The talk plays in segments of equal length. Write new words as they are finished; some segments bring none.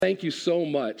Thank you so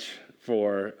much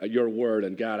for your word.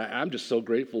 And God, I'm just so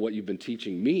grateful what you've been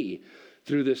teaching me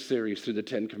through this series, through the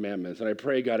Ten Commandments. And I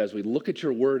pray, God, as we look at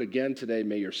your word again today,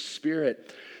 may your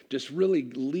Spirit just really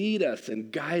lead us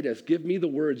and guide us. Give me the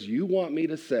words you want me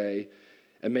to say,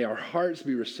 and may our hearts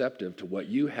be receptive to what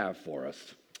you have for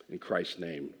us. In Christ's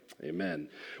name, amen.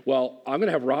 Well, I'm going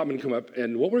to have Robin come up,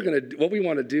 and what we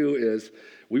want to do is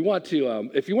we want to,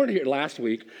 if you weren't here last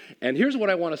week, and here's what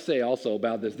I want to say also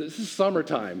about this. This is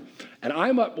summertime, and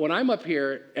when I'm up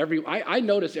here, I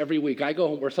notice every week, I go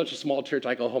home, we're such a small church,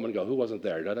 I go home and go, who wasn't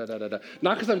there? Da, da, da, da, da.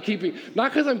 Not because I'm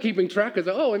keeping track, because,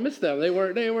 I missed them. They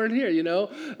weren't here, you know?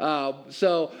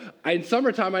 So in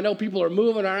summertime, I know people are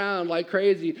moving around like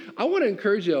crazy. I want to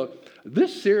encourage you,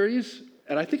 this series,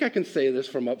 and I think I can say this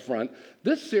from up front,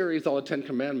 this series, all the Ten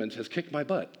Commandments, has kicked my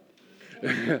butt.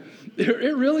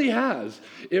 It really has.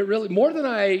 It really, more than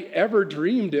I ever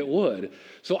dreamed it would.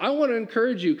 So I want to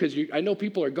encourage you, because I know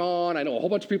people are gone. I know a whole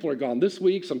bunch of people are gone this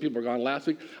week. Some people are gone last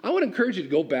week. I want to encourage you to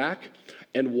go back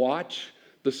and watch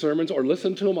the sermons or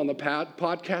listen to them on the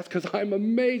podcast, because I'm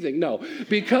amazing. No,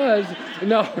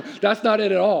 that's not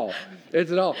it at all.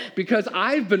 It's at all. Because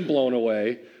I've been blown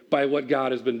away by what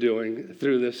God has been doing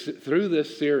through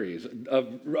this series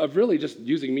of really just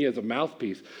using me as a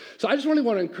mouthpiece. So I just really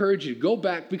want to encourage you, go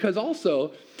back, because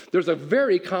also there's a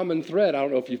very common thread, I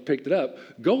don't know if you've picked it up,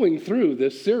 going through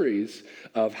this series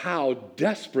of how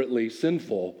desperately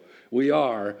sinful we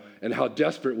are and how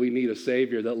desperate we need a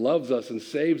Savior that loves us and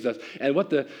saves us. And what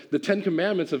the Ten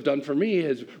Commandments have done for me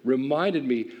has reminded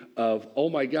me of, oh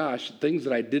my gosh, things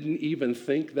that I didn't even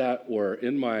think that were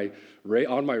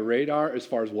on my radar as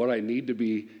far as what I need to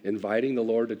be inviting the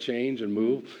Lord to change and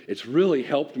move. It's really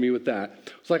helped me with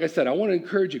that. So like I said, I want to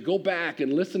encourage you, go back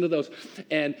and listen to those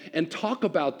and talk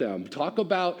about them. Talk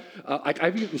about,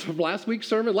 from last week's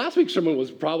sermon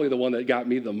was probably the one that got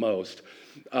me the most.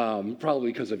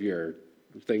 Probably because of your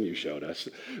thing you showed us,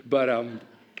 but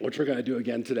which we're going to do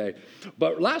again today.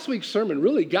 But last week's sermon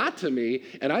really got to me,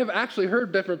 and I've actually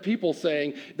heard different people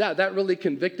saying that really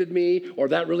convicted me, or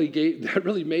that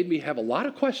really made me have a lot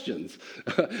of questions.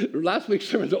 Last week's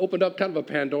sermon opened up kind of a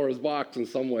Pandora's box in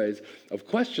some ways of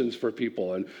questions for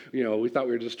people, and we thought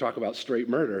we were just talking about straight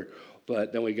murder,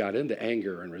 but then we got into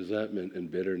anger and resentment and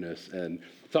bitterness, and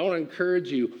so I want to encourage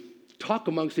you, talk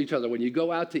amongst each other when you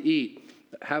go out to eat.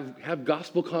 Have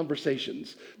gospel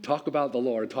conversations. Talk about the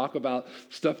Lord. Talk about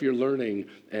stuff you're learning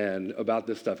and about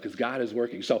this stuff, because God is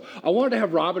working. So I wanted to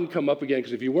have Robin come up again,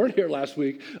 because if you weren't here last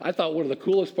week, I thought one of the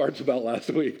coolest parts about last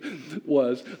week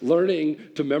was learning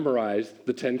to memorize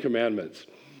the Ten Commandments.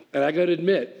 And I got to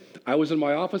admit, I was in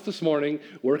my office this morning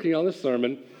working on this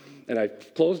sermon, and I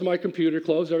closed my computer,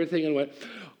 closed everything, and went,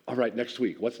 all right, next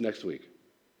week. What's next week?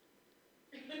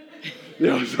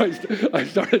 So I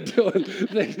started doing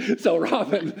things. So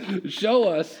Robin, show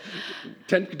us,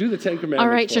 do the Ten Commandments. All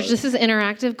right, church, this is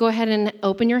interactive. Go ahead and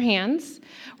open your hands.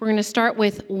 We're going to start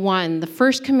with 1. The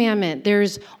first commandment,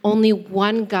 there's only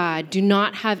one God. Do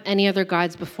not have any other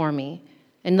gods before me.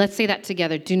 And let's say that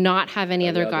together. Do not have any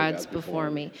other gods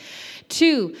before me.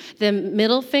 2, the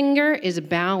middle finger is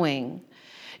bowing.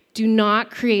 Do not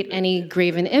create any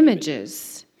graven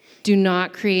images. Do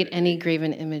not create any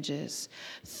graven images.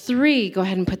 3, go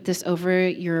ahead and put this over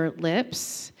your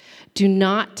lips. Do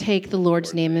not take the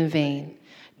Lord's name in vain.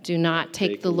 Do not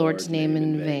take the Lord's name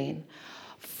in vain.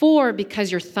 4, because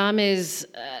your thumb is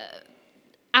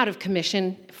out of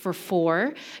commission for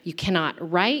 4, you cannot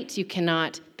write, you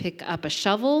cannot pick up a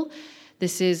shovel.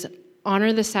 This is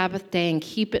honor the Sabbath day and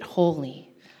keep it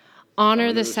holy.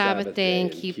 Honor the Sabbath day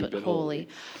and keep it holy.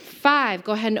 5,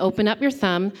 go ahead and open up your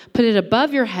thumb, put it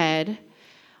above your head.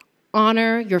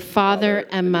 Honor your father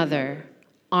and mother.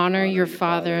 Honor your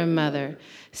father and mother.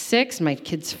 6, my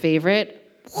kid's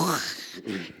favorite.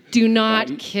 Do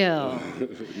not kill.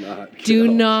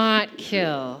 Do not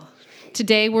kill.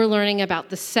 Today we're learning about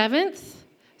the 7th.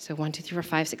 So 1, 2, 3, 4,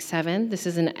 5, 6, 7. This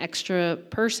is an extra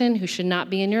person who should not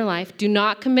be in your life. Do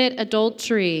not commit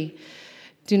adultery.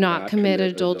 Do not commit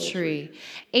adultery.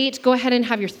 8, go ahead and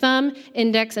have your thumb,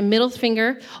 index, and middle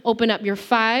finger. Open up your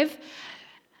 5.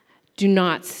 Do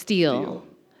not steal.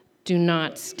 Do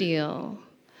not steal.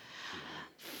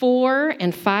 4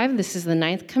 and 5, this is the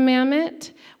 9th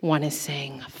commandment. One is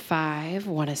saying 5,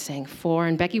 one is saying 4,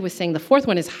 and Becky was saying the 4th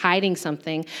one is hiding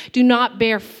something. Do not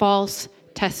bear false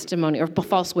testimony or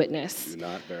false witness.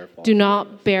 Do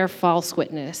not bear false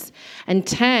witness. And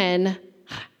 10,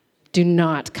 do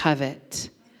not covet.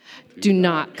 Do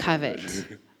not covet.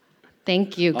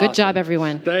 Thank you. Good job,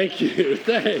 everyone. Thank you.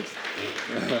 Thanks.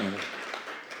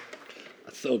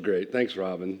 That's so great. Thanks,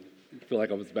 Robin. I feel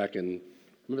like I was back in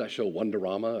Remember that show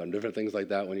Wonderama and different things like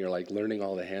that when you're like learning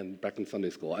all the hand back in Sunday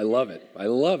school? I love it. I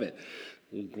love it.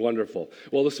 Wonderful.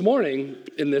 Well, this morning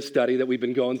in this study that we've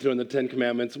been going through in the Ten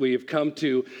Commandments, we have come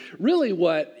to really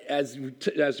what, as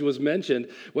was mentioned,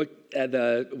 we're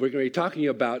going to be talking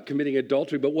about committing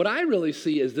adultery. But what I really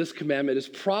see is this commandment is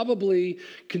probably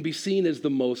can be seen as the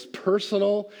most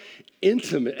personal,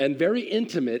 intimate, and very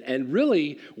intimate, and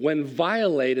really, when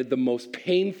violated, the most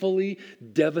painfully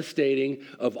devastating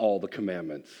of all the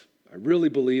commandments. I really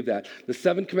believe that. The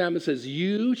seventh commandment says,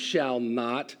 "You shall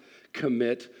not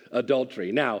commit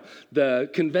adultery." Now, the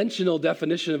conventional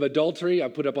definition of adultery, I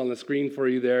put up on the screen for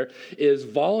you there, is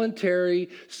voluntary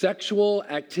sexual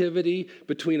activity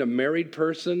between a married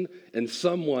person and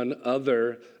someone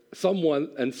other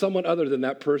than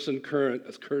that person,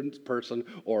 current person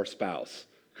or spouse.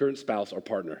 Current spouse or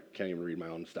partner. Can't even read my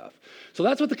own stuff. So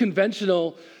that's what the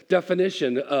conventional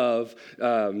definition of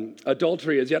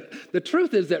adultery is. Yet the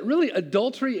truth is that really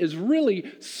adultery is really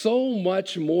so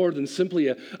much more than simply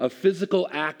a physical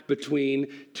act between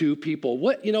two people.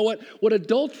 What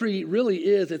adultery really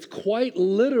is, it's quite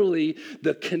literally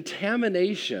the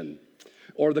contamination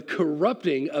or the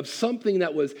corrupting of something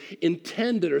that was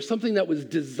intended or something that was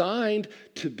designed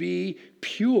to be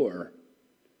pure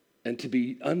and to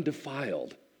be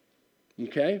undefiled.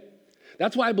 Okay?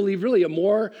 That's why I believe really a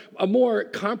more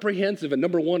comprehensive, and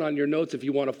number one on your notes if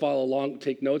you want to follow along,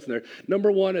 take notes in there.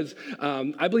 Number one is,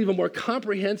 I believe a more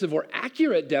comprehensive or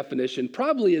accurate definition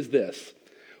probably is this: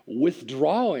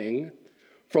 withdrawing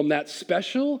from that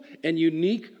special and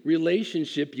unique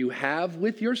relationship you have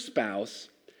with your spouse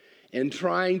and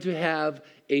trying to have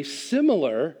a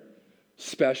similar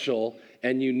special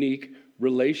and unique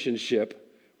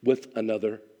relationship with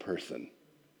another person.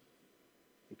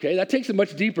 Okay, that takes it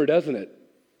much deeper, doesn't it?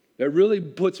 That really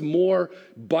puts more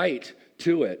bite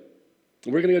to it.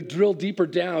 We're going to drill deeper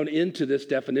down into this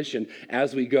definition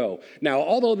as we go. Now,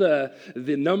 although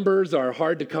the numbers are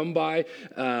hard to come by,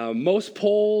 most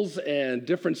polls and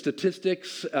different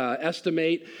statistics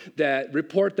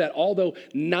report that although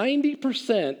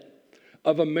 90%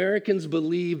 of Americans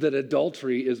believe that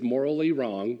adultery is morally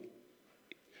wrong,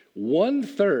 more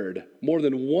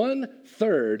than one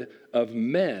third of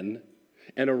men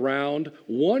and around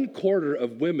 1/4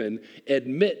 of women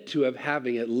admit to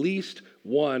having at least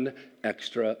one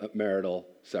extramarital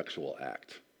sexual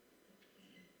act.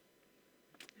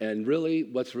 And really,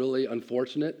 what's really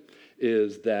unfortunate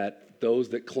is that those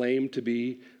that claim to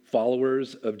be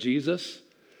followers of Jesus,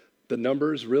 the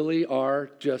numbers really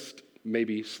are just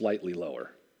maybe slightly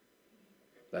lower.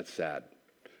 That's sad.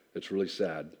 It's really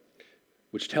sad.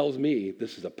 Which tells me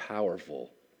this is a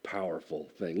powerful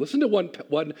thing. Listen to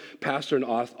one pastor and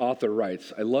author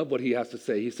writes. I love what he has to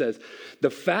say. He says, "The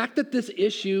fact that this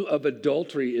issue of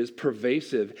adultery is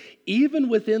pervasive, even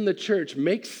within the church,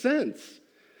 makes sense.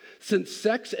 Since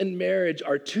sex and marriage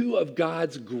are two of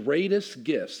God's greatest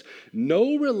gifts,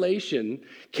 no relation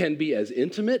can be as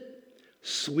intimate,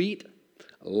 sweet,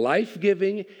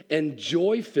 life-giving, and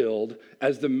joy-filled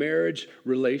as the marriage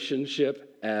relationship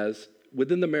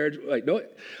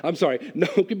no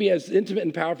could be as intimate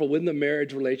and powerful within the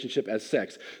marriage relationship as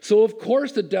sex. So of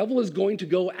course the devil is going to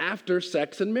go after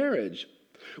sex and marriage.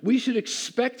 We should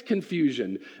expect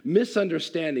confusion,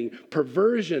 misunderstanding,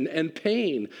 perversion, and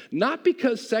pain, not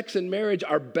because sex and marriage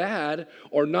are bad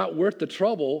or not worth the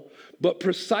trouble, but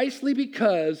precisely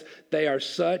because they are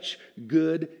such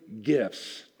good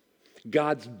gifts.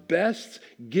 God's best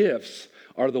gifts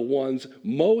are the ones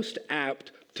most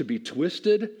apt to be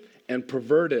twisted and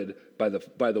perverted by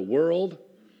the world,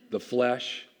 the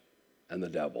flesh, and the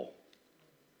devil."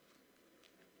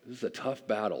 This is a tough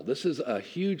battle. This is a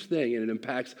huge thing, and it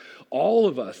impacts all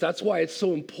of us. That's why it's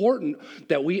so important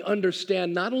that we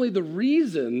understand not only the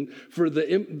reason for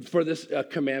this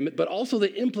commandment, but also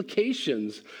the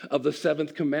implications of the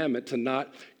seventh commandment to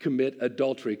not commit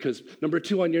adultery. Because number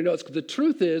two on your notes, the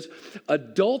truth is,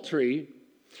 adultery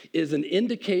is an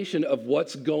indication of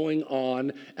what's going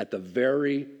on at the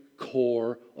very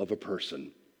core of a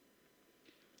person.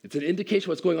 It's an indication of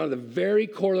what's going on at the very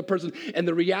core of the person, and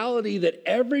the reality that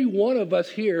every one of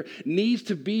us here needs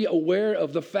to be aware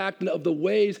of the fact and of the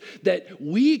ways that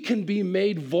we can be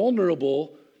made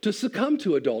vulnerable to succumb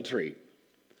to adultery.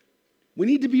 We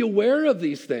need to be aware of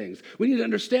these things. We need to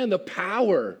understand the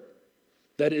power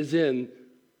that is in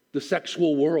the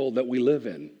sexual world that we live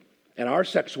in and our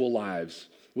sexual lives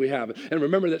we have. And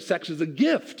remember that sex is a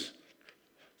gift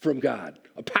from God,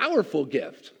 a powerful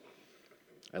gift.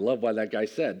 I love why that guy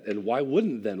said, and why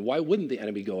wouldn't the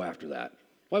enemy go after that?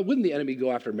 Why wouldn't the enemy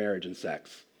go after marriage and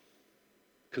sex?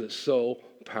 Because it's so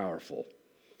powerful.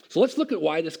 So let's look at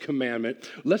why this commandment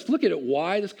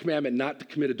not to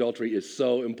commit adultery is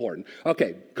so important.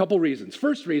 Okay, couple reasons.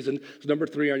 First reason is number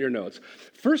 3 on your notes.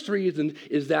 First reason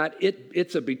is that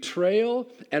it's a betrayal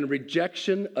and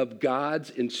rejection of God's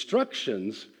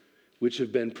instructions which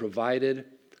have been provided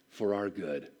for our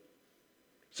good.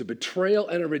 It's a betrayal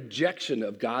and a rejection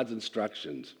of God's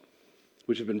instructions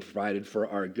which have been provided for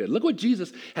our good. Look what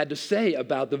Jesus had to say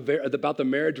about the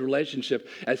marriage relationship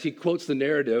as he quotes the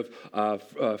narrative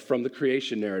from the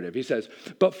creation narrative. He says,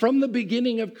 "But from the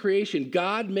beginning of creation,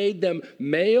 God made them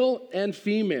male and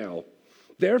female.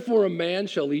 Therefore, a man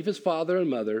shall leave his father and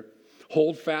mother,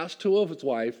 hold fast to his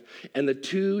wife, and the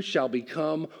two shall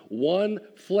become one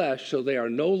flesh, so they are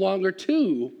no longer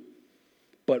two,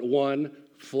 but one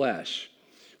flesh."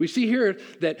 We see here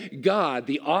that God,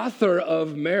 the author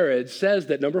of marriage, says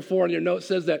that, number 4 on your note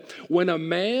says that when a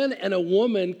man and a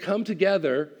woman come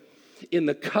together in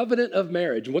the covenant of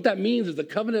marriage, and what that means is the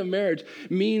covenant of marriage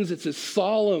means it's a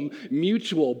solemn,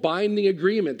 mutual, binding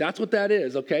agreement. That's what that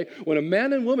is, okay? When a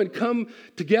man and woman come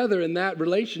together in that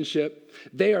relationship,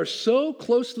 they are so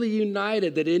closely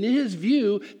united that in his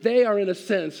view, they are in a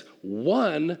sense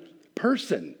one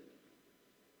person.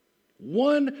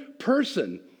 One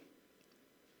person.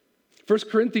 1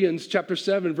 Corinthians chapter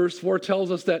 7, verse 4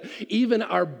 tells us that even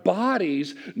our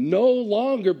bodies no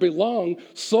longer belong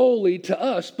solely to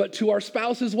us, but to our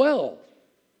spouse as well.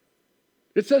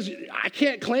 It says, I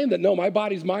can't claim that, no, my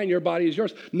body's mine, your body is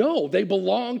yours. No, they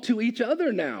belong to each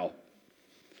other now.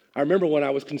 I remember when I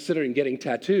was considering getting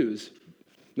tattoos,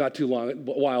 not too long, a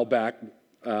while back,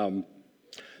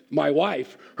 my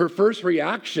wife, her first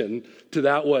reaction to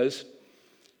that was,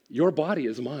 your body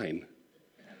is mine.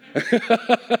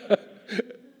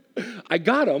 I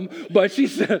got them, but she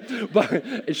said,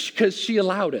 because she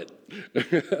allowed it.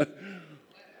 We're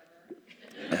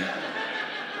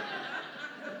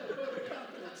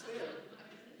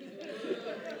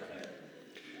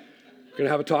going to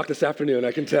have a talk this afternoon,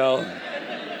 I can tell.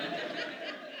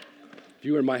 If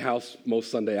you were in my house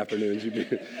most Sunday afternoons, you'd be...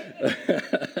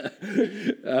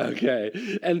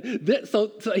 Okay. And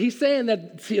so he's saying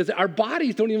that our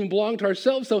bodies don't even belong to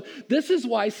ourselves. So this is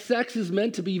why sex is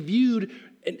meant to be viewed,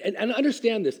 and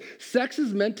understand this, sex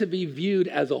is meant to be viewed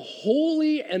as a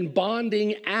holy and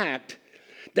bonding act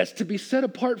that's to be set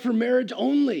apart for marriage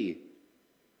only.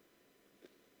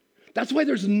 That's why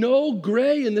there's no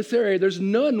gray in this area. There's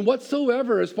none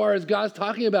whatsoever as far as God's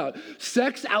talking about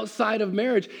sex outside of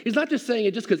marriage. He's not just saying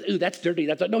it just because, ooh, that's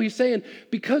dirty. No, he's saying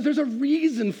because there's a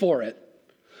reason for it.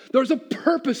 There's a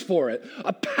purpose for it,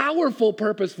 a powerful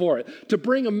purpose for it, to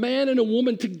bring a man and a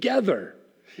woman together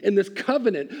in this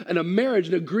covenant and a marriage,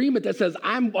 an agreement that says,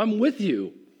 I'm with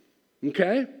you,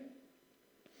 okay?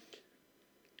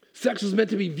 Sex is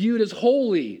meant to be viewed as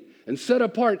holy and set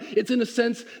apart. It's in a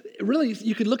sense, really,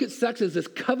 you could look at sex as this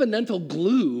covenantal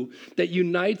glue that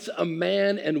unites a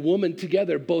man and woman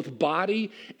together, both body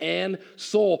and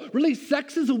soul. Really,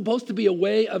 sex is supposed to be a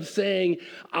way of saying,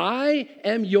 I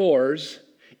am yours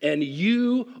and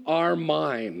you are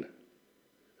mine.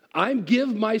 I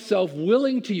give myself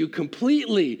willing to you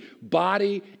completely,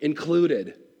 body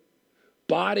included,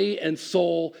 body and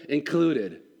soul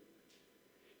included.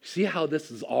 See how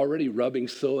this is already rubbing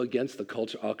so against the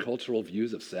cultural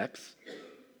views of sex?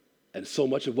 And so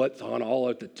much of what's on all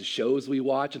of the shows we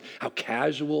watch and how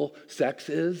casual sex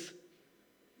is?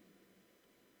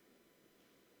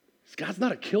 God's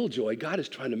not a killjoy. God is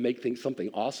trying to make things something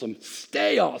awesome,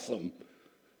 stay awesome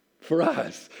for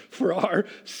us, for our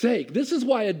sake. This is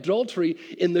why adultery,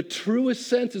 in the truest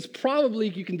sense, is probably,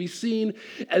 you can be seen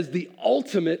as the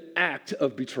ultimate act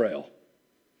of betrayal.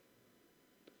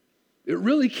 It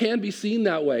really can be seen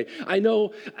that way. I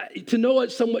know, to know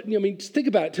it somewhat, just think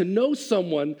about it, to know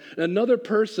someone, another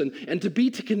person, and to be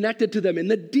connected to them in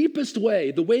the deepest way,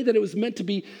 the way that it was meant to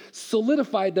be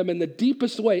solidified them in the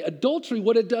deepest way. Adultery,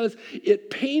 what it does,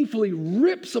 it painfully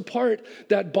rips apart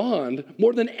that bond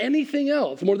more than anything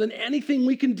else, more than anything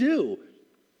we can do.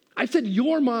 I said,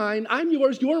 you're mine, I'm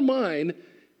yours, you're mine.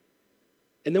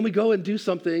 And then we go and do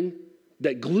something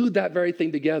that glued that very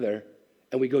thing together,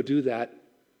 and we go do that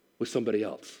with somebody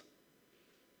else.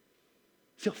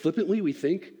 See how flippantly we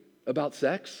think about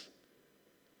sex?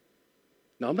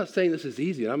 Now, I'm not saying this is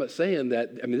easy. I'm not saying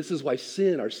that, this is why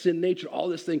sin, our sin nature, all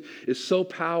this thing is so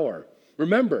powerful.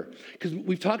 Remember, because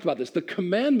we've talked about this, the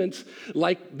commandments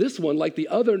like this one, like the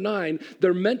other 9,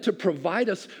 they're meant to provide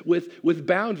us with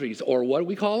boundaries, or what do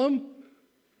we call them?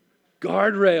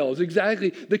 Guardrails,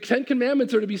 exactly. The 10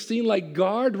 Commandments are to be seen like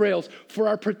guardrails for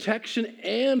our protection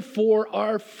and for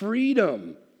our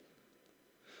freedom.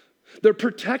 They're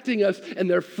protecting us and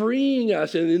they're freeing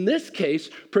us. And in this case,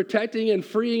 protecting and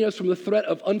freeing us from the threat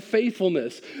of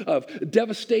unfaithfulness, of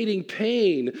devastating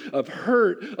pain, of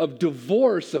hurt, of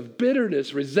divorce, of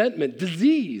bitterness, resentment,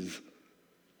 disease.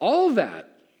 All of that.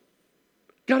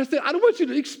 God is saying, I don't want you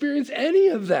to experience any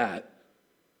of that.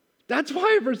 That's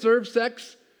why I reserve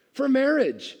sex for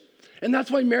marriage. And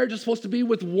that's why marriage is supposed to be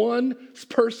with one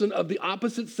person of the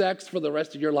opposite sex for the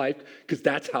rest of your life, because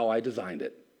that's how I designed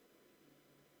it.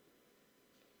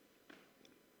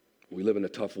 We live in a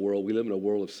tough world. We live in a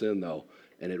world of sin, though,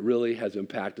 and it really has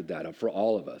impacted that for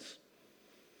all of us.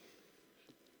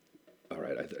 All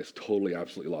right, I totally,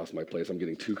 absolutely lost my place. I'm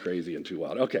getting too crazy and too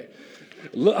wild. Okay,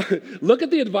 look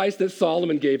at the advice that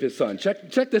Solomon gave his son.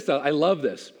 Check this out. I love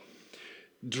this.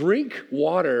 Drink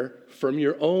water from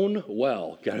your own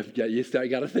well. You got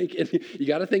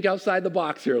to think outside the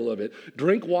box here a little bit.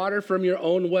 Drink water from your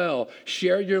own well.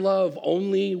 Share your love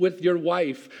only with your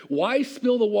wife. Why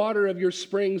spill the water of your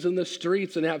springs in the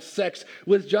streets and have sex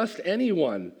with just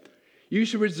anyone? You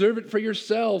should reserve it for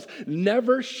yourselves.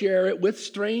 Never share it with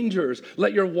strangers.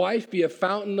 Let your wife be a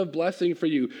fountain of blessing for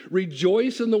you.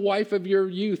 Rejoice in the wife of your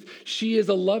youth. She is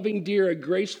a loving deer, a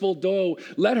graceful doe.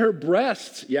 Let her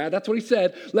breasts, yeah, that's what he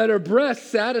said, let her breasts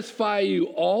satisfy you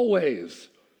always.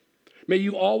 May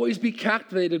you always be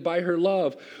captivated by her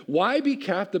love. Why be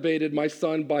captivated, my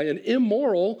son, by an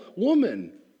immoral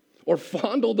woman? Or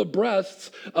fondle the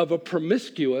breasts of a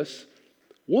promiscuous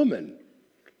woman?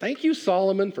 Thank you,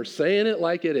 Solomon, for saying it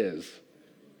like it is.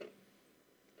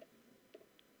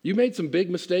 You made some big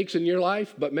mistakes in your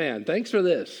life, but man, thanks for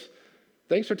this.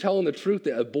 Thanks for telling the truth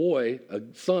that a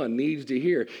son needs to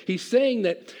hear. He's saying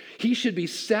that he should be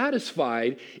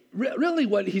satisfied. Really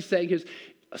what he's saying is,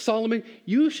 Solomon,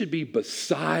 you should be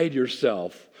beside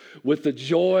yourself with the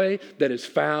joy that is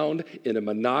found in a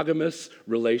monogamous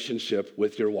relationship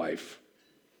with your wife.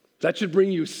 That should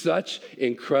bring you such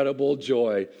incredible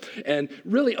joy. And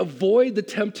really avoid the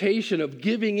temptation of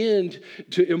giving in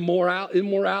to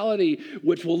immorality,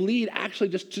 which will lead actually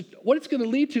just to what it's going to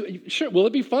lead to. Sure, will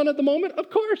it be fun at the moment? Of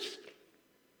course.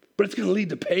 But it's going to lead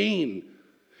to pain.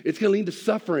 It's going to lead to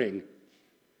suffering.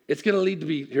 It's going to lead to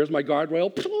here's my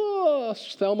guardrail,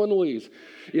 Thelma and Louise.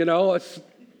 You know,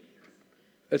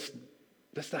 that's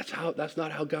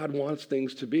not how God wants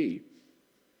things to be.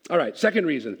 All right, second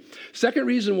reason. Second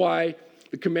reason why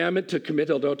the commandment to commit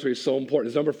adultery is so important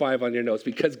is number 5 on your notes.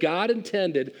 Because God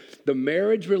intended the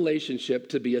marriage relationship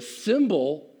to be a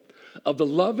symbol of the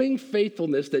loving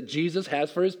faithfulness that Jesus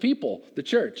has for his people, the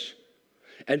church.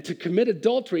 And to commit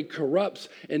adultery corrupts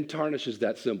and tarnishes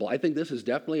that symbol. I think this is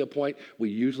definitely a point we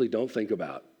usually don't think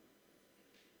about.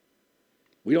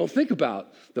 We don't think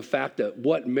about the fact that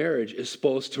what marriage is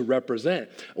supposed to represent,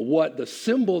 what the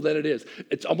symbol that it is.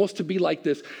 It's almost to be like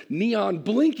this neon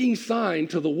blinking sign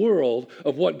to the world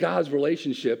of what God's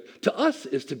relationship to us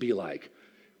is to be like.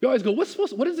 We always go,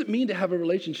 what does it mean to have a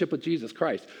relationship with Jesus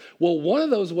Christ? Well, one of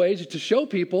those ways to show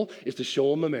people is to show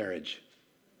them a marriage.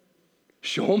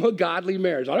 Show them a godly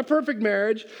marriage. Not a perfect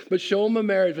marriage, but show them a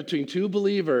marriage between two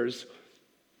believers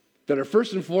that are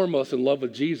first and foremost in love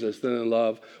with Jesus than in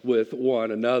love with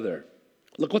one another.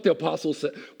 Look what the Apostle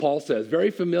Paul says. Very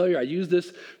familiar. I use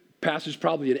this passage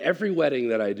probably in every wedding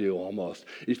that I do almost.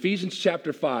 Ephesians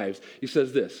chapter 5, he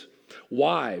says this,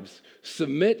 wives,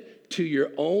 submit to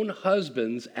your own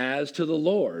husbands as to the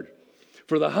Lord.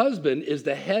 For the husband is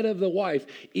the head of the wife,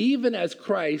 even as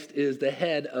Christ is the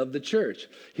head of the church,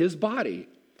 his body,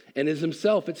 and is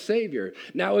himself its Savior.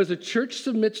 Now, as the church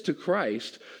submits to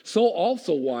Christ, so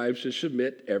also wives should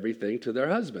submit everything to their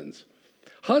husbands.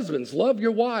 Husbands, love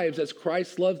your wives as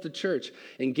Christ loves the church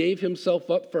and gave himself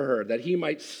up for her, that he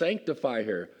might sanctify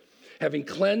her, having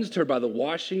cleansed her by the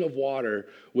washing of water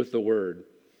with the word,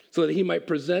 so that he might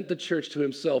present the church to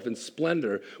himself in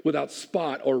splendor, without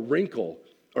spot or wrinkle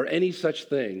or any such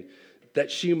thing, that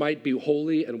she might be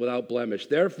holy and without blemish.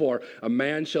 Therefore, a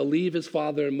man shall leave his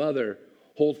father and mother,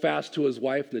 hold fast to his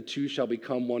wife, and the two shall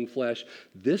become one flesh.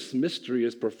 This mystery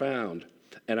is profound,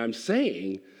 and I'm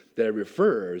saying that it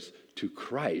refers to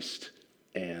Christ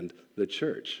and the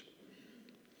church.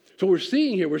 So we're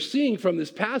seeing from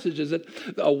this passage is that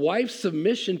a wife's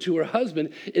submission to her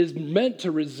husband is meant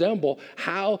to resemble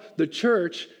how the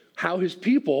church, how his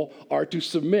people are to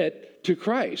submit to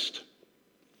Christ.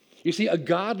 You see, a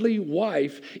godly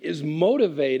wife is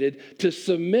motivated to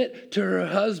submit to her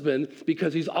husband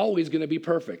because he's always going to be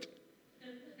perfect.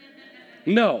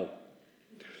 No.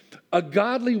 A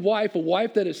godly wife, a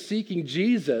wife that is seeking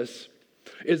Jesus,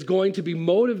 is going to be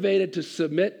motivated to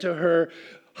submit to her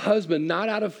husband, not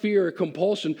out of fear or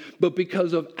compulsion, but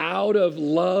out of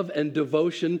love and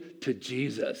devotion to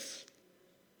Jesus.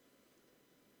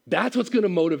 That's what's going to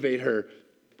motivate her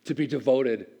to be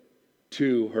devoted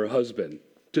to her husband,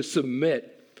 to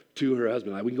submit to her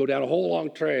husband. We can go down a whole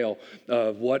long trail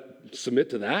of what submit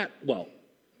to that. Well,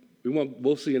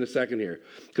 we'll see in a second here.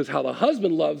 Because how the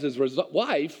husband loves his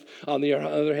wife, on the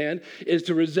other hand, is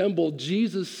to resemble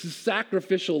Jesus'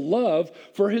 sacrificial love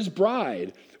for his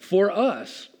bride, for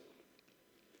us,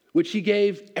 which he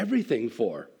gave everything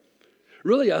for.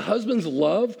 Really, a husband's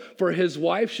love for his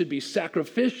wife should be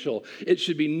sacrificial. It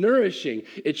should be nourishing.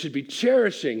 It should be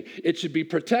cherishing. It should be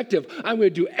protective. I'm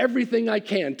going to do everything I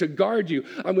can to guard you.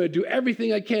 I'm going to do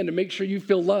everything I can to make sure you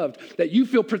feel loved, that you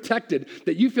feel protected,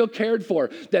 that you feel cared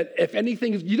for, that if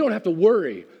anything, you don't have to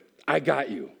worry. I got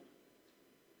you.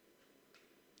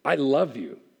 I love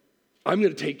you. I'm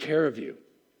going to take care of you.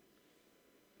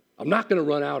 I'm not going to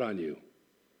run out on you.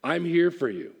 I'm here for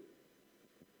you.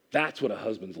 That's what a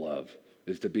husband's love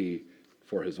is to be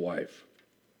for his wife.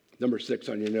 Number 6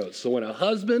 on your notes. So when a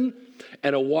husband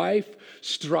and a wife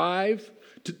strive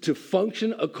to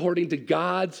function according to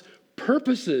God's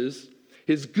purposes,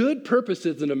 his good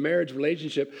purposes in a marriage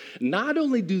relationship, not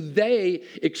only do they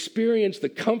experience the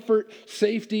comfort,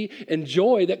 safety, and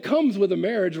joy that comes with a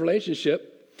marriage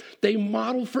relationship, they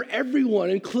model for everyone,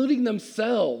 including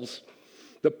themselves,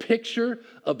 the picture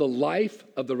of the life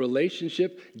of the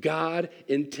relationship God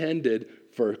intended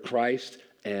for Christ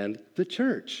and the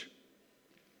church.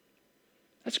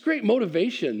 That's great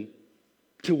motivation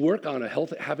to work on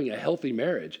having a healthy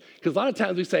marriage. Because a lot of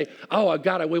times we say, oh,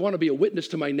 God, we want to be a witness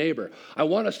to my neighbor. I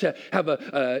want us to have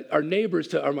our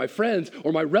neighbors, or my friends,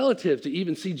 or my relatives to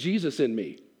even see Jesus in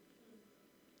me.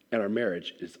 And our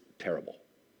marriage is terrible.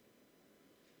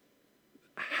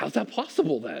 How's that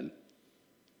possible then?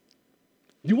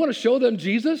 You want to show them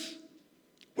Jesus?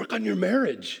 Work on your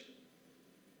marriage.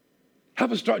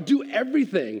 Do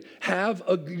everything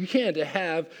you can to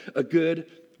have a good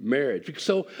marriage.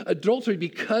 So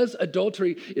because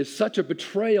adultery is such a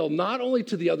betrayal, not only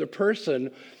to the other person,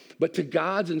 but to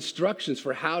God's instructions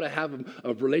for how to have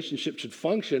a relationship should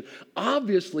function,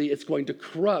 obviously it's going to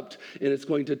corrupt and it's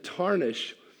going to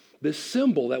tarnish this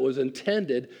symbol that was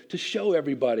intended to show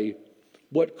everybody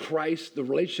what the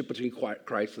relationship between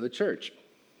Christ and the church.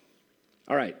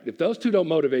 All right, if those two don't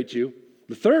motivate you,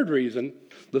 the third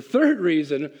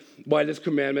reason why this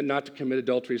commandment not to commit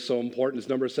adultery is so important is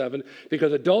number 7,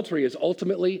 because adultery is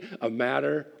ultimately a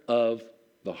matter of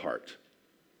the heart.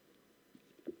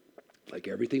 Like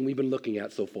everything we've been looking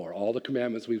at so far, all the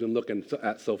commandments we've been looking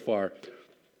at so far,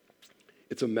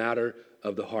 it's a matter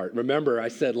of the heart. Remember, I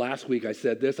said last week, I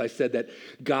said that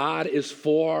God is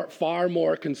far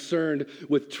more concerned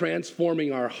with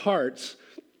transforming our hearts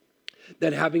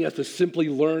than having us to simply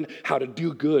learn how to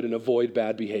do good and avoid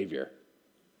bad behavior.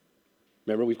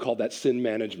 Remember, we've called that sin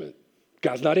management.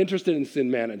 God's not interested in sin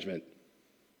management.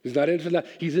 He's not interested in that.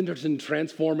 He's interested in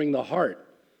transforming the heart.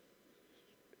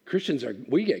 Christians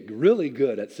we get really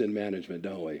good at sin management,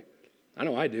 don't we? I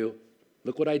know I do.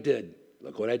 Look what I did.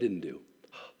 Look what I didn't do.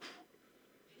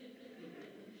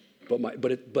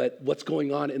 But what's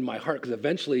going on in my heart? Because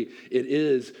eventually it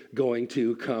is going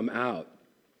to come out.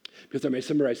 Because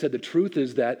remember I said the truth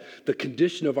is that the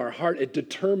condition of our heart, it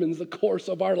determines the course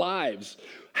of our lives.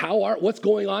 What's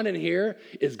going on in here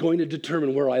is going to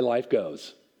determine where our life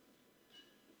goes.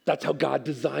 That's how God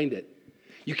designed it.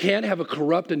 You can't have a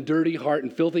corrupt and dirty heart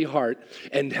and filthy heart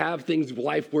and have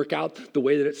life work out the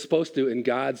way that it's supposed to in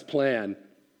God's plan,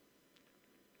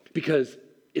 because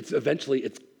eventually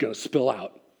it's going to spill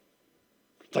out.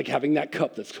 It's like having that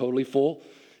cup that's totally full.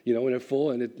 When it's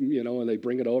full and and they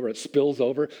bring it over, it spills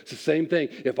over. It's the same thing.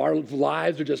 If our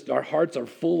lives our hearts are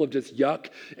full of just yuck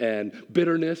and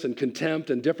bitterness and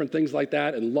contempt and different things like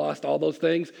that and lust, all those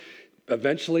things,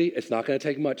 eventually it's not going to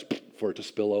take much for it to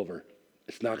spill over.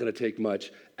 It's not going to take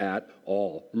much at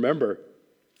all. Remember,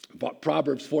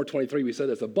 Proverbs 4:23, we said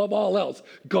this, above all else,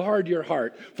 guard your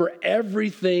heart, for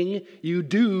everything you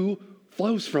do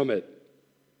flows from it.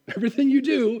 Everything you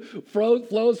do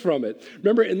flows from it.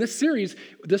 Remember, in this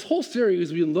whole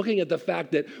series, we've been looking at the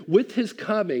fact that with his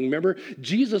coming, remember,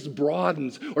 Jesus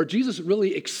broadens, or Jesus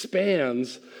really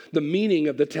expands the meaning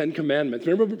of the 10 Commandments.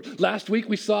 Remember, last week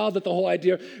we saw that the whole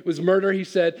idea was murder. He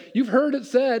said, you've heard it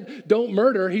said, don't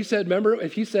murder. He said,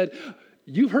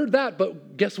 you've heard that,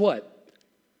 but guess what?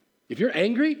 If you're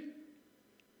angry,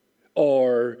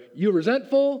 or you're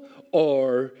resentful,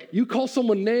 or you call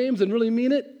someone names and really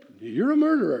mean it, you're a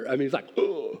murderer. He's like,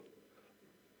 oh.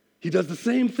 He does the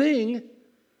same thing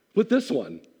with this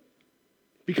one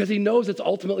because he knows it's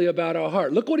ultimately about our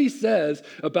heart. Look what he says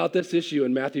about this issue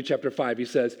in Matthew chapter 5. He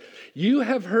says, you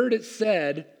have heard it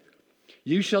said,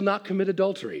 you shall not commit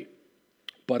adultery,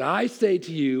 But I say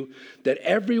to you that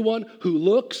everyone who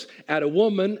looks at a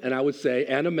woman, and I would say,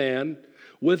 and a man,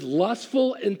 with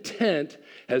lustful intent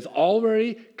has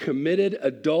already committed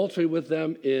adultery with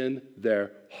them in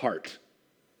their heart.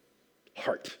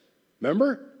 Heart.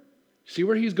 Remember? See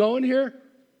where he's going here?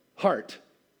 Heart.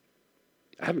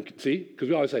 See? Because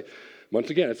we always say, once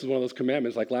again, this is one of those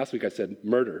commandments, like last week I said,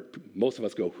 murder. Most of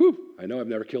us go, whew, I know I've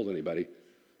never killed anybody.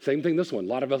 Same thing this one. A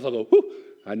lot of us will go, whew,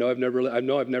 I know I've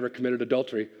never committed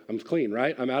adultery. I'm clean,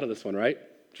 right? I'm out of this one, right?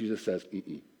 Jesus says,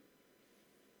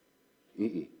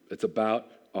 It's about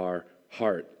our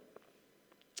heart.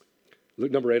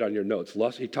 Look, number 8 on your notes.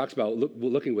 He talks about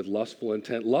looking with lustful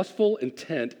intent. Lustful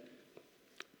intent,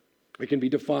 it can be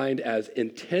defined as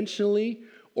intentionally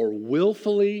or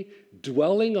willfully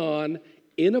dwelling on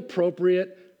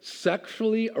inappropriate,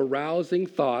 sexually arousing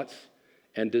thoughts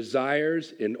and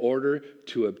desires in order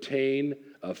to obtain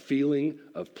a feeling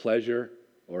of pleasure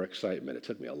or excitement. It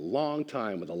took me a long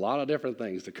time with a lot of different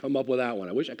things to come up with that one.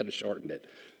 I wish I could have shortened it.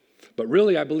 But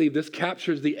really, I believe this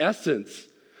captures the essence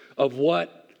of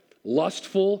what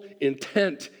lustful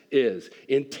intent is.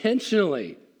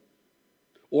 Intentionally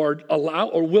or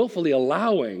willfully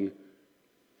allowing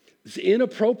is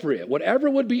inappropriate. Whatever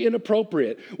would be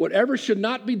inappropriate, whatever should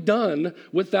not be done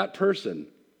with that person.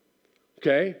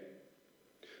 Okay?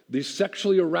 These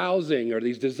sexually arousing or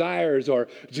these desires or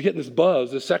just getting this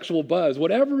buzz, this sexual buzz,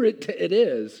 whatever it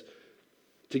is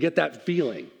to get that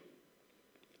feeling.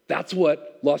 That's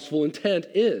what lustful intent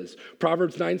is.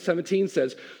 Proverbs 9:17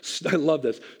 says, I love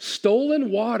this, stolen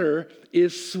water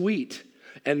is sweet,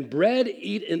 and bread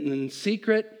eaten in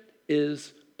secret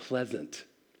is pleasant.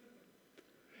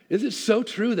 Is it so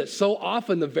true that so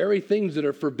often the very things that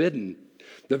are forbidden,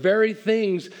 the very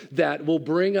things that will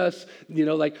bring us,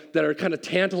 that are kind of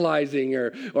tantalizing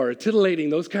or titillating,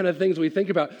 those kind of things we think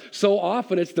about, so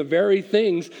often it's the very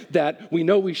things that we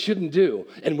know we shouldn't do,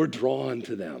 and we're drawn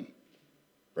to them.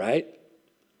 Right?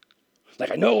 Like,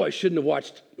 I know I shouldn't have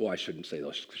watched, I shouldn't say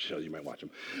those shows, you might watch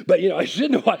them. But,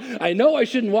 I know I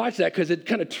shouldn't watch that because it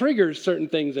kind of triggers certain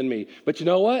things in me. But you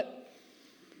know what?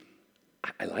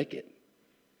 I like it.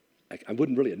 I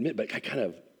wouldn't really admit, but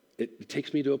it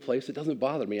takes me to a place that doesn't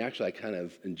bother me. Actually, I kind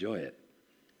of enjoy it.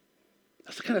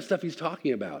 That's the kind of stuff he's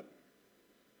talking about.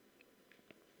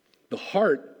 The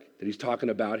heart that he's talking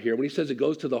about here, when he says it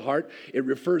goes to the heart, it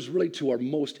refers really to our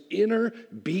most inner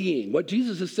being. What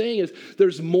Jesus is saying is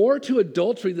there's more to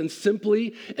adultery than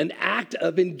simply an act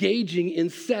of engaging in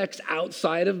sex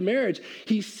outside of marriage.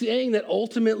 He's saying that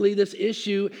ultimately this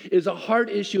issue is a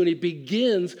heart issue, and it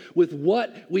begins with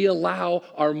what we allow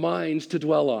our minds to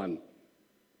dwell on.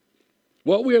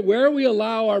 Where we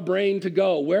allow our brain to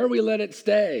go, where we let it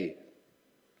stay,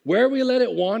 where we let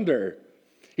it wander.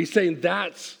 He's saying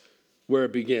that's where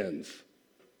it begins.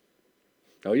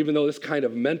 Now, even though this kind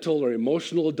of mental or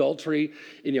emotional adultery,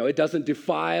 it doesn't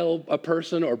defile a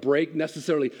person or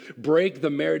necessarily break the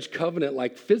marriage covenant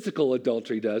like physical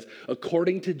adultery does,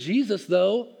 according to Jesus,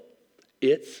 though,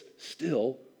 it's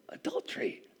still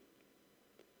adultery.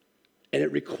 And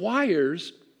it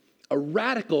requires a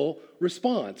radical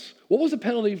response. What was the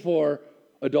penalty for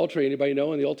adultery? Anybody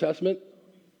know in the Old Testament?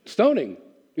 Stoning.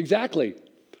 Exactly.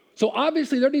 So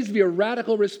obviously there needs to be a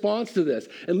radical response to this.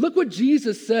 And look what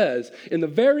Jesus says in the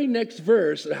very next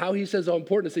verse, how he says how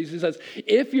important it is. He says,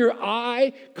 if your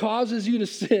eye causes you to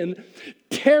sin,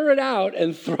 tear it out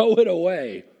and throw it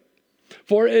away.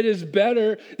 For it is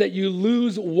better that you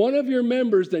lose one of your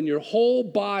members than your whole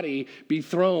body be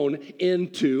thrown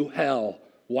into hell.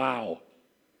 Wow.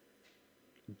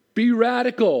 Be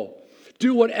radical.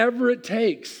 Do whatever it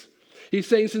takes. He's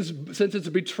saying since it's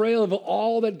a betrayal of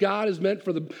all that God has meant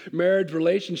for the marriage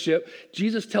relationship,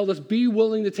 Jesus tells us be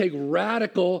willing to take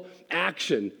radical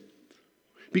action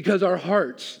because our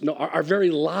hearts, our very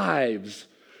lives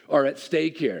are at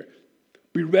stake here.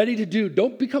 Be ready to do.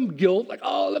 Don't become guilt, like,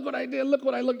 oh, look what I did, look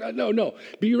what I looked at. No.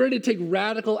 Be ready to take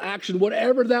radical action,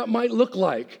 whatever that might look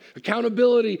like.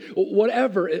 Accountability,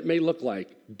 whatever it may look like.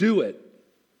 Do it.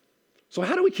 So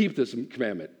how do we keep this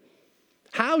commandment?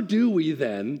 How do we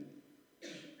then,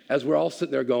 as we're all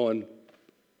sitting there going,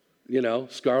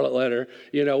 scarlet letter,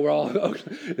 we're all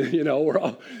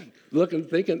looking,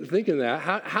 thinking that.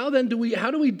 How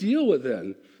do we deal with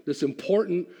then this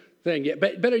important thing?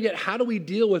 Better yet, how do we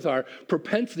deal with our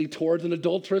propensity towards an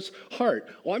adulterous heart?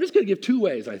 Well, I'm just going to give 2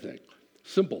 ways, I think.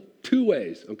 Simple. 2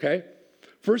 ways, okay?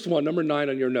 First one, number 9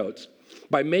 on your notes.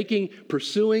 By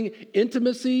pursuing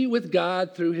intimacy with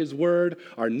God through his word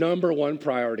our number 1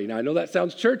 priority. Now, I know that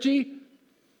sounds churchy,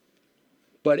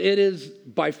 but it is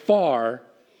by far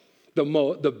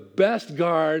The best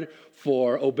guard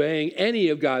for obeying any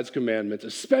of God's commandments,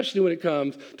 especially when it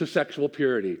comes to sexual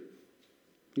purity.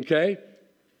 Okay?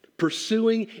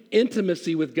 Pursuing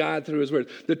intimacy with God through his word.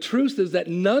 The truth is that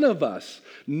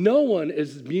no one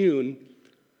is immune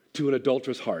to an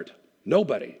adulterous heart.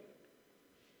 Nobody.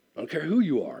 I don't care who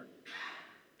you are.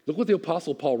 Look what the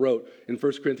Apostle Paul wrote in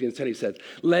 1 Corinthians 10. He says,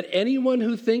 let anyone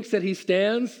who thinks that he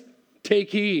stands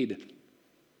take heed,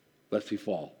 lest he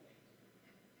fall.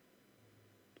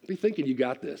 Don't be thinking you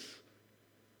got this.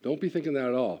 Don't be thinking that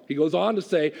at all. He goes on to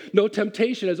say, no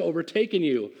temptation has overtaken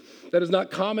you that is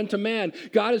not common to man.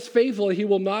 God is faithful, and he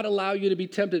will not allow you to be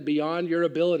tempted beyond your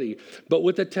ability. But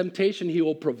with the temptation, he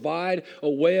will provide a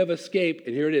way of escape,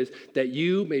 and here it is, that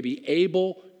you may be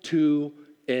able to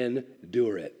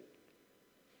endure it.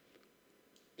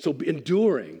 So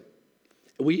enduring,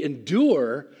 we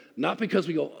endure not because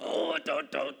we go, oh,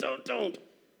 don't.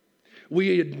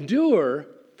 We endure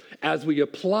as we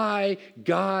apply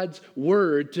God's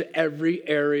word to every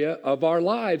area of our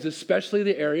lives, especially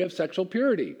the area of sexual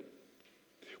purity.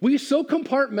 We so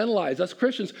compartmentalize, us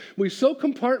Christians, we so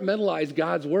compartmentalize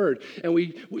God's word.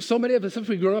 And so many of us, since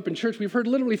we've grown up in church, we've heard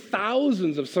literally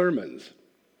thousands of sermons.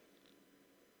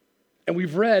 And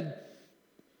we've read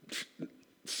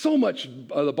so much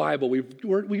of the Bible.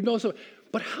 We know so,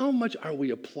 but how much are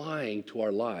we applying to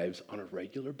our lives on a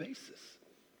regular basis?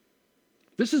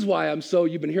 This is why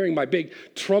you've been hearing my big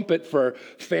trumpet for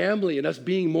family and us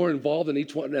being more involved in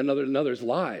each one another's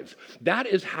lives. That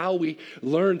is how we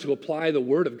learn to apply the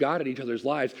word of God in each other's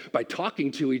lives, by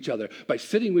talking to each other, by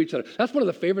sitting with each other. That's one of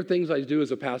the favorite things I do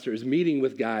as a pastor, is meeting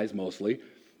with guys mostly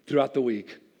throughout the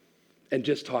week and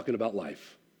just talking about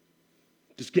life.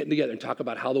 Just getting together and talk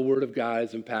about how the word of God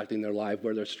is impacting their life,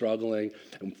 where they're struggling,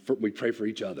 and we pray for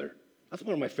each other. That's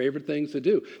one of my favorite things to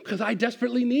do, because I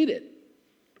desperately need it.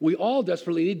 We all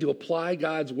desperately need to apply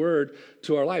God's word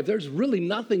to our life. There's really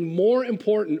nothing more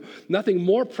important, nothing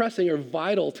more pressing or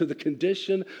vital to the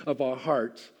condition of our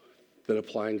hearts than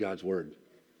applying God's word.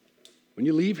 When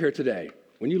you leave here today,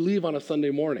 when you leave on a Sunday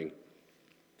morning,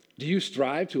 do you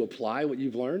strive to apply what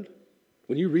you've learned?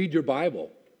 When you read your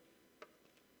Bible,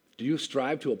 do you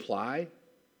strive to apply?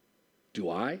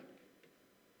 Do I?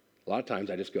 A lot of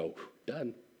times I just go,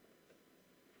 done.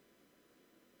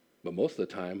 But most of the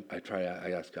time, I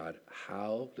ask God,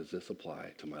 how does this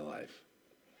apply to my life?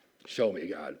 Show me,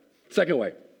 God. Second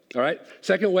way, all right?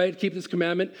 Second way to keep this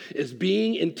commandment is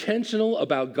being intentional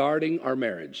about guarding our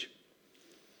marriage.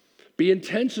 Be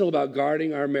intentional about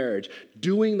guarding our marriage,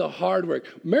 doing the hard work.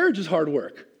 Marriage is hard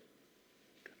work.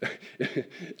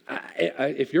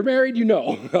 If you're married, you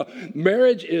know.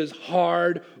 Marriage is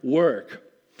hard work.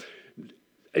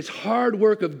 It's hard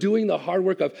work of doing the hard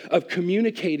work of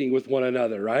communicating with one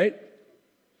another, right?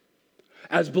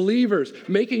 As believers,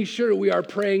 making sure we are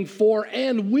praying for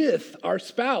and with our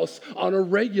spouse on a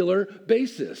regular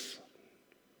basis.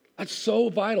 That's so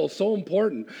vital, so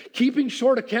important. Keeping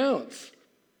short accounts.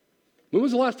 When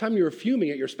was the last time you were fuming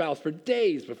at your spouse for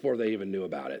days before they even knew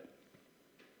about it?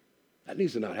 That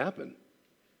needs to not happen.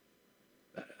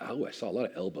 Oh, I saw a lot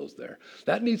of elbows there.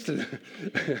 That needs to...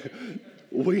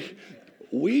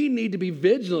 We need to be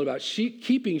vigilant about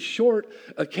keeping short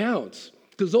accounts,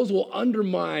 because those will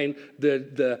undermine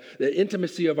the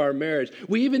intimacy of our marriage.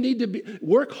 We even need to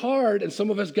work hard, and some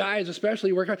of us guys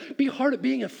especially work hard, be hard at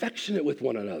being affectionate with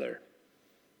one another.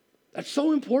 That's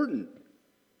so important.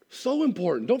 So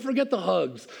important. Don't forget the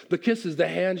hugs, the kisses, the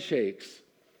handshakes,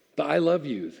 the I love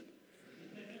yous.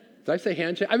 Did I say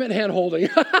handshake? I meant hand holding.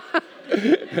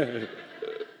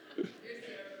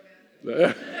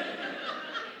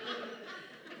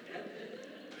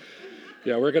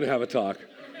 Yeah, we're going to have a talk.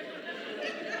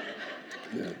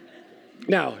 Yeah.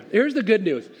 Now, here's the good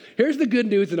news. Here's the good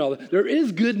news in all this. There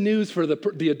is good news for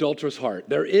the adulterous heart.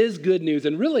 There is good news.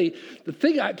 And really, the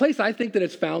place I think that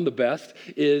it's found the best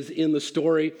is in the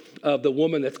story of the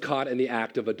woman that's caught in the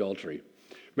act of adultery.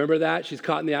 Remember that? She's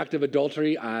caught in the act of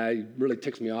adultery. It really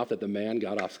ticks me off that the man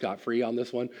got off scot-free on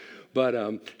this one.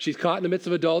 But she's caught in the midst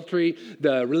of adultery.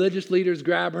 The religious leaders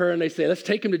grab her and they say, let's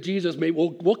take him to Jesus. Maybe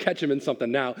we'll catch him in something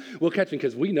now. We'll catch him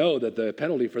because we know that the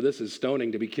penalty for this is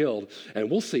stoning, to be killed. And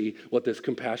we'll see what this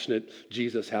compassionate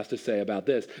Jesus has to say about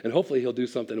this. And hopefully he'll do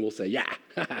something and we'll say, yeah,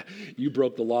 you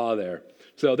broke the law there.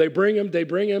 So they bring him,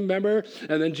 remember?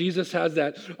 And then Jesus has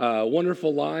that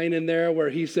wonderful line in there where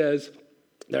he says,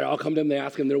 they all come to him, they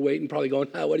ask him, they're waiting, probably going,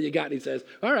 what do you got? And he says,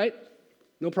 all right,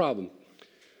 no problem.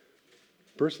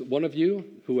 One of you,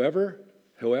 whoever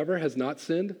has not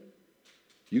sinned,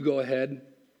 you go ahead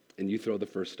and you throw the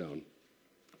first stone.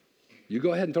 You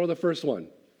go ahead and throw the first one.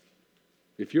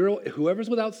 If you're whoever's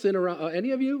without sin around,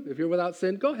 any of you, if you're without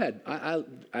sin, go ahead.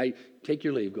 I take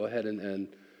your leave. Go ahead and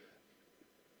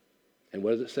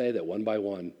what does it say? That one by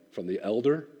one, from the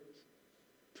elder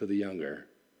to the younger,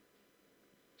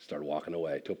 started walking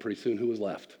away. Till pretty soon, who was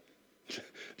left?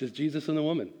 Just Jesus and the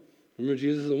woman. Remember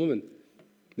Jesus and the woman.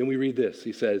 Then we read this.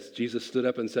 He says, Jesus stood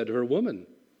up and said to her, "Woman,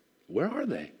 where are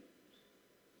they?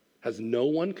 Has no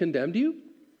one condemned you?"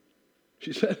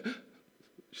 She said,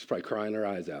 she's probably crying her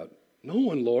eyes out. "No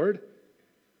one, Lord."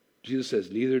 Jesus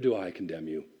says, "Neither do I condemn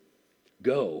you.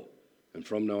 Go, and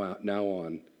from now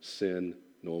on, sin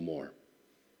no more."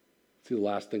 See the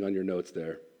last thing on your notes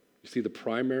there. You see the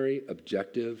primary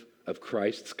objective of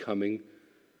Christ's coming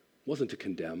wasn't to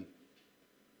condemn,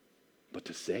 but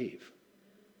to save.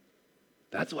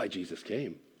 That's why Jesus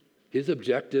came. His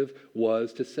objective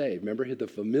was to save. Remember the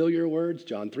familiar words,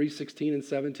 John 3:16 and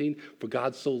 17? For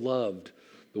God so loved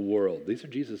the world. These are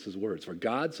Jesus' words. For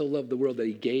God so loved the world that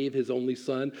he gave his only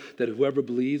son, that whoever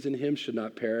believes in him should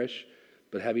not perish,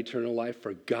 but have eternal life.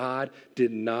 For God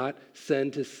did not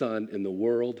send his son in the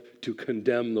world to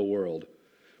condemn the world,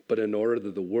 but in order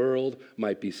that the world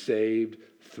might be saved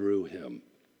through him.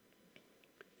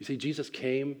 You see, Jesus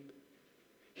came.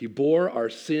 He bore our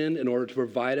sin in order to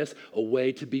provide us a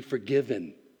way to be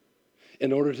forgiven,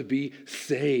 in order to be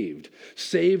saved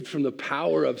from the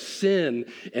power of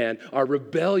sin and our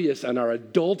rebellious and our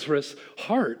adulterous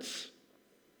hearts.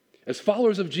 As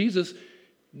followers of Jesus,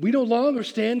 we no longer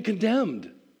stand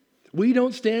condemned. We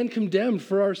don't stand condemned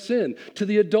for our sin. To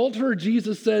the adulterer,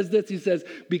 Jesus says this. He says,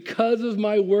 "Because of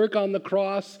my work on the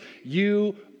cross,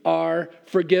 you are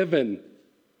forgiven.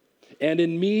 And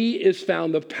in me is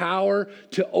found the power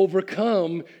to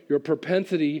overcome your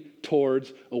propensity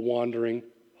towards a wandering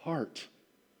heart."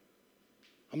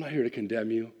 I'm not here to condemn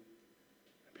you.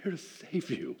 I'm here to save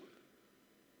you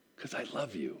because I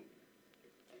love you.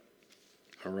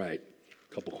 All right,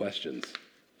 a couple questions.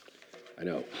 I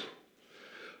know.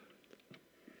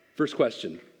 First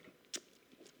question.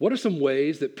 What are some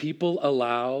ways that people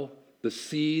allow the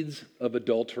seeds of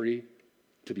adultery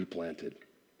to be planted?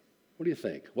 What do you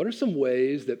think? What are some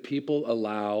ways that people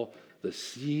allow the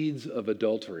seeds of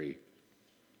adultery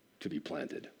to be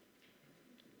planted?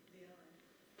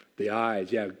 The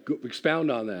eyes, yeah.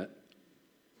 Expound on that.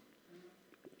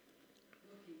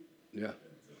 Yeah.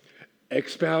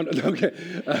 Expound, okay.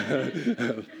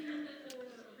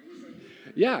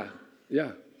 Yeah. You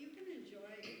can enjoy,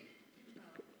 like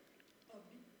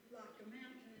a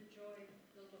man can enjoy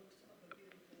the looks of a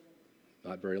beautiful woman.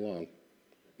 Not very long.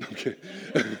 Okay.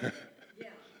 Yeah.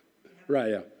 Right,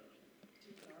 yeah. To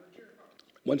guard your heart.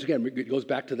 Once again, it goes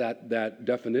back to that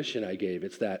definition I gave.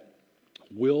 It's that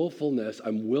willfulness.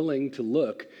 I'm willing to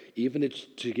look, even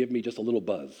to give me just a little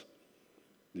buzz,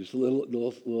 just a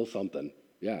little something.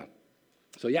 Yeah.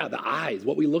 So yeah, the eyes,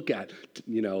 what we look at,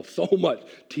 so much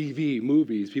TV,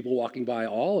 movies, people walking by,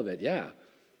 all of it. Yeah.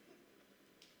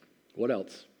 What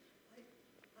else?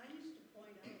 I used to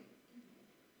point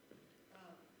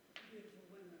out beautiful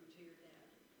women to your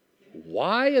dad.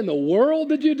 Why in the world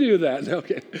did you do that?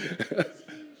 Okay. Because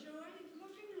he enjoyed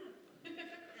looking at them. And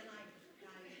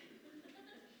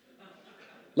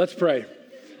Let's pray.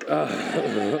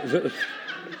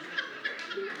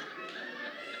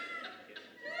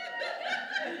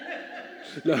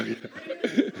 No.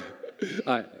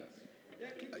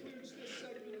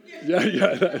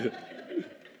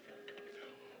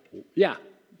 Yeah,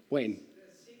 Wayne.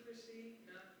 The secrecy,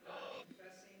 not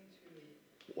confessing to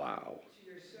Wow.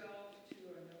 yourself, to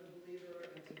another believer,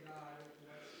 and to God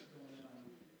what's going on.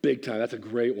 Big time. That's a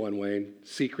great one, Wayne.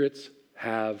 Secrets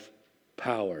have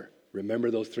power.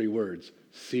 Remember those three words.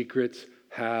 Secrets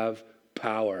have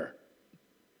power.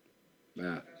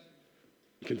 Yeah.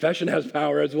 Confession has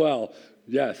power as well.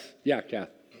 Yes. Yeah, Kath.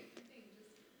 I think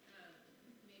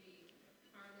just maybe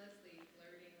harmlessly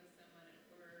flirting with someone at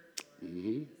work or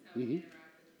just how we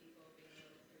interact with people, being a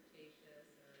little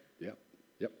flirtatious or Yep.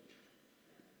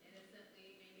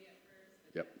 innocently maybe at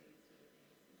first, Yep. but that leads to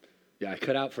the things. Yeah, I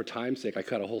cut out for time's sake. I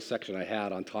cut a whole section I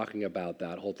had on talking about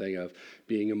that whole thing of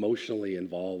being emotionally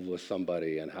involved with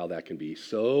somebody and how that can be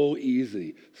so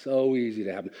easy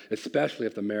to happen, especially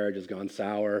if the marriage has gone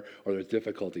sour or there's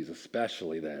difficulties,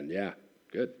 especially then. Yeah,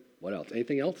 good. What else?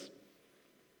 Anything else?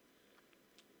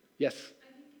 Yes.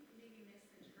 I think maybe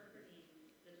misinterpreting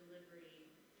the delivery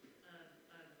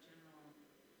of general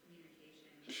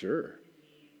communication Sure. can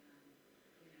be,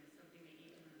 something that you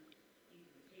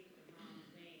can take the wrong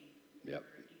way Yep.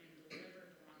 or even deliver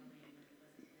the wrong way when it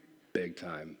wasn't meant that Big way.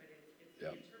 time. But it's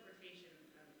Yep. the interpretation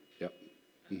Yep. of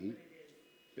what it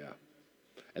is. Yeah.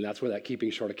 And that's where that keeping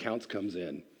short accounts comes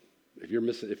in. If you're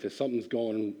missing, if something's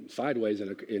going sideways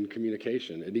in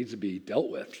communication, it needs to be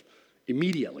dealt with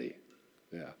immediately.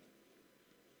 Yeah.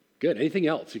 Good. Anything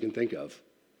else you can think of?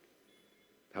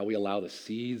 How we allow the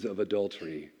seeds of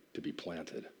adultery to be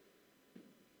planted.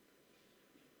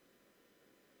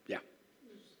 Yeah.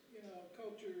 There's, a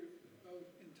culture of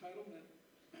entitlement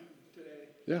today.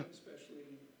 Yeah. Especially,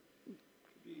 it'd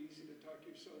be easy to talk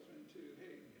yourself into,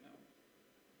 hey,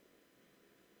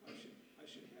 I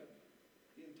should have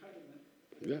the entitlement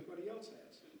that Yeah. everybody else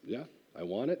has. Yeah. I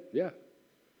want it. Yeah.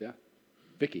 Yeah.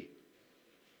 Vicky.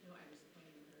 No, I was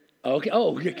pointing her. Okay.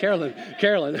 Oh, yeah, Carolyn.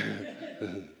 Carolyn. A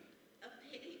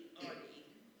pity party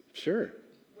Sure.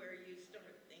 where you start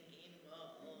thinking,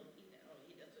 well,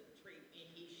 he doesn't treat me,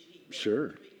 she doesn't Sure.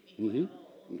 treat me Mm-hmm.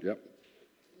 well. Yep.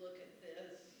 Look at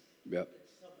this. Yep.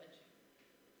 It's so much.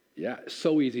 Yeah.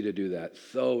 So easy to do that.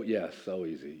 So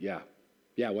easy. Yeah.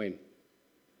 Yeah, Wayne.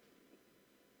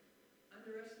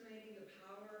 Underestimating the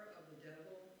power of the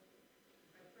devil.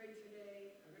 I prayed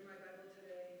today, I read my Bible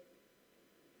today.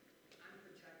 I'm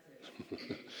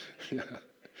protected.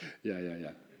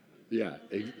 Yeah.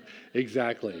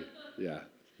 Exactly. Yeah.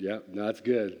 No, that's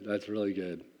good. That's really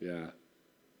good. Yeah.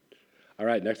 All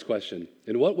right, next question.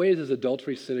 In what ways is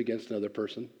adultery sin against another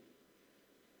person?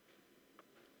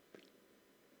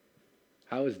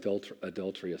 How is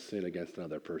adultery a sin against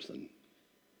another person?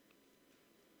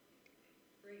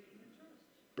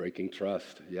 Breaking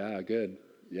trust. Yeah, good.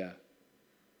 Yeah.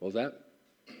 What was that?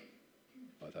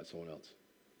 Oh, I thought someone else.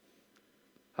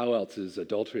 How else is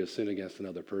adultery a sin against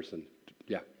another person?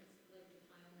 Yeah.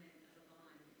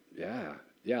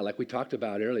 Yeah, like we talked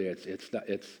about earlier,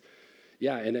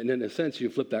 and in a sense, you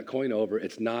flip that coin over.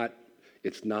 It's not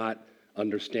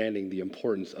understanding the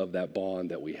importance of that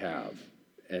bond that we have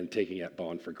and taking that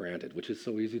bond for granted, which is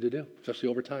so easy to do, especially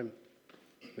over time.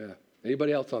 Yeah.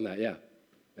 Anybody else on that? Yeah.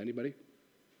 Anybody?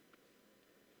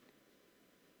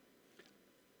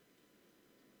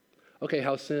 Okay.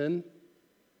 How sin?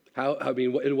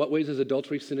 In what ways is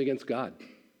adultery sin against God?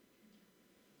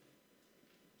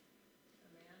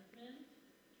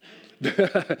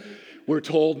 We're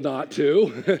told not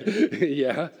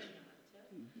to.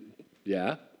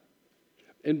 Yeah.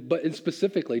 And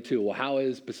specifically too, well, how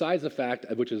is, besides the fact,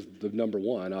 which is the number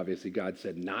one, obviously God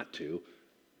said not to,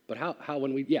 but how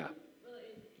when we, yeah. Well,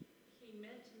 he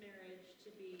meant marriage to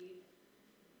be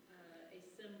a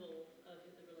symbol of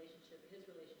his relationship with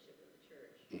the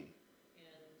church. And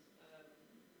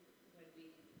when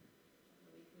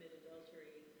we commit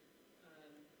adultery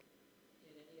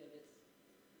in any of its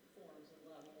forms and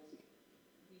levels,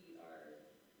 we are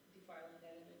defiling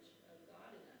that image of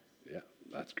God in us. Yeah,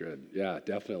 that's good. Yeah,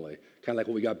 definitely. Kind of like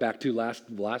what we got back to last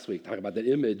week, talking about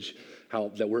the image, how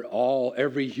that we're all,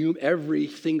 every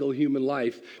single human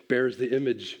life bears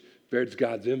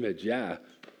God's image. Yeah,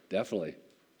 definitely.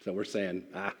 So we're saying,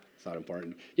 it's not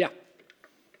important. Yeah. Also,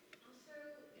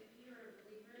 if you're a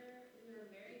believer, we are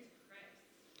married to Christ.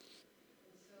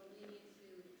 And so we need to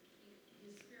keep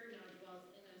his spirit now dwells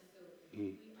in us. So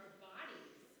our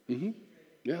bodies are Mm-hmm.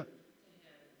 sacred Yeah. to him.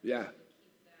 Yeah. To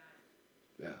keep that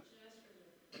Yeah. just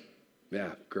reserved.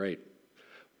 Yeah, great.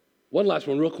 One last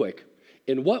one real quick.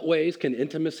 In what ways can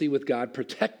intimacy with God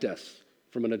protect us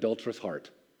from an adulterous heart?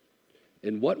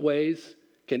 In what ways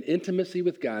can intimacy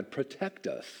with God protect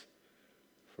us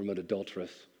from an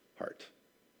adulterous heart?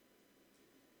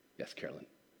 Yes, Carolyn.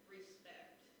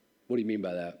 Respect. What do you mean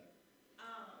by that?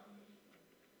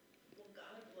 Well,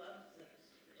 God loves us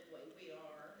the way we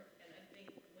are, and I think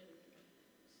when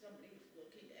somebody's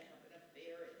looking to have an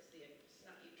affair, it's the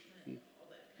excitement, all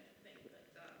that kind of thing, but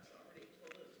God's already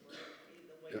told us we're to be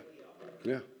the way we are.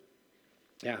 Yeah.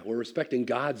 Yeah, we're respecting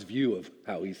God's view of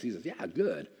how he sees us. Yeah,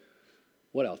 good.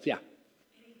 What else? Yeah.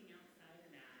 Anything outside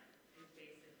of that is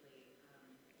basically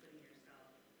putting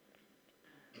yourself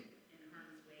in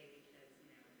harm's way because,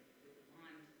 with the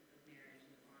bond of marriage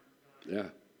and the bond of God. Yeah.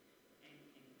 And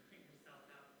putting yourself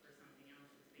out for something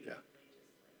else is Yeah. basically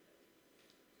just like,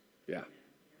 Yeah.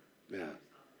 putting Yeah.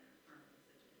 yourself in a harmful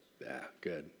situation. Yeah,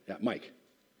 good. Yeah, Mike.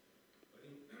 I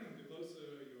think the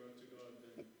closer you are to God,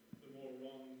 then the more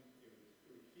wrong you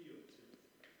will feel too.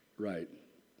 Right.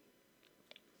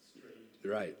 Strange.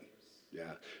 Right.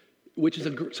 Yeah. Which is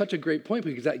such a great point,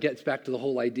 because that gets back to the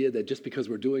whole idea that just because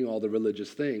we're doing all the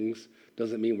religious things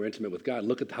doesn't mean we're intimate with God.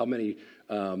 Look at how many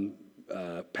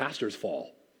pastors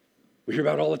fall. We hear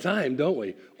about it all the time, don't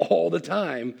we? All the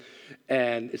time.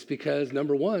 And it's because,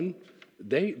 number one,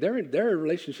 their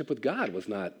relationship with God was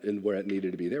not in where it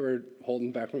needed to be. They were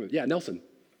holding back from it. Yeah, Nelson.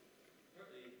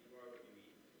 Partly you are what you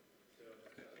eat. So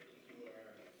I think you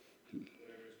are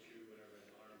whatever is true, whatever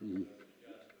is honorable, whatever is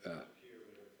just, whatever is pure,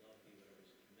 whatever is lofty, whatever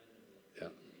is commendable.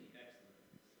 Yeah. Any excellence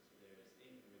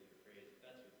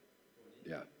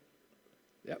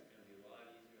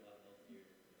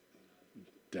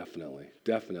Definitely.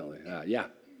 Definitely. Yeah.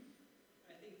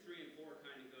 I think 3 and 4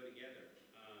 kind of go together.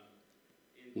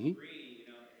 In Mhm. 3, you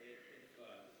know, it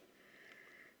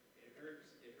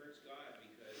hurts God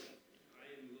because I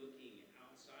am looking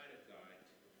outside of God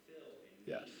to fulfill a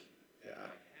Yes. need Yeah. that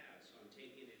I have. So I'm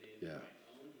taking it into Yeah.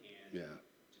 my own hands Yeah.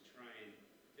 to try and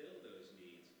fill those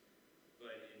needs.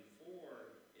 But in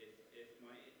 4, if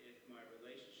my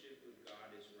relationship with God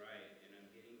is right and I'm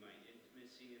getting my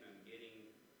intimacy and I'm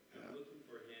looking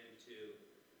for Him to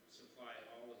supply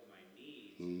all of my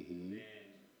needs, Mm-hmm. then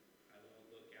I won't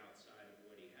look outside of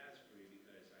what He has for me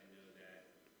because I know that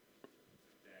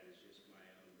is just my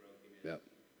own brokenness Yep.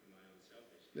 and my own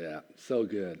selfishness. Yeah, so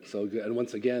good, so good. And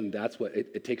once again, that's what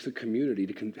it takes a community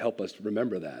to help us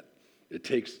remember that. It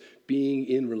takes being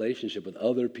in relationship with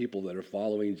other people that are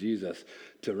following Jesus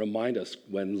to remind us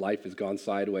when life has gone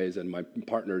sideways and my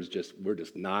partner's we're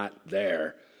just not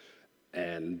there.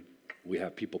 And we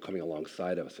have people coming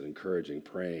alongside of us and encouraging,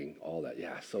 praying, all that.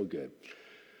 Yeah, so good.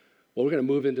 Well, we're going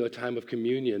to move into a time of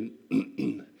communion.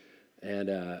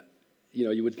 And,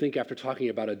 you would think after talking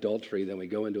about adultery, then we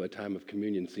go into a time of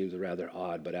communion seems rather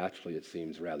odd, but actually it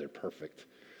seems rather perfect.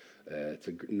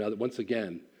 Once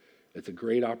again, it's a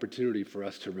great opportunity for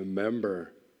us to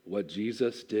remember what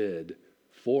Jesus did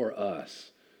for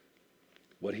us,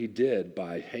 what He did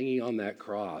by hanging on that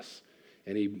cross.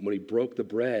 And when He broke the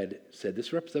bread, said,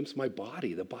 "This represents my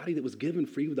body, the body that was given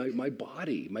for you, my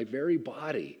body, my very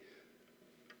body.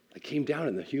 That came down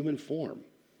in the human form,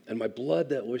 and my blood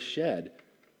that was shed."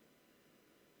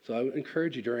 So I would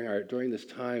encourage you during this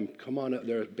time, come on up.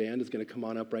 Their band is going to come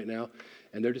on up right now,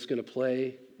 and they're just going to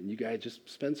play. And you guys just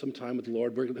spend some time with the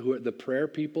Lord. Whoever the prayer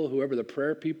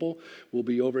people will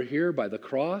be over here by the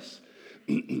cross.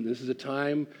 This is a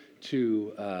time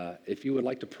to, if you would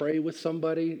like to pray with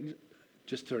somebody,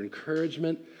 just for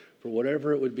encouragement, for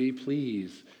whatever it would be,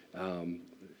 please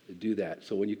do that.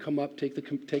 So when you come up, take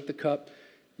the cup.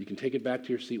 You can take it back to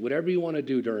your seat. Whatever you want to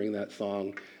do during that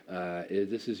song,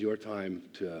 this is your time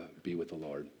to be with the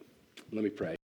Lord. Let me pray.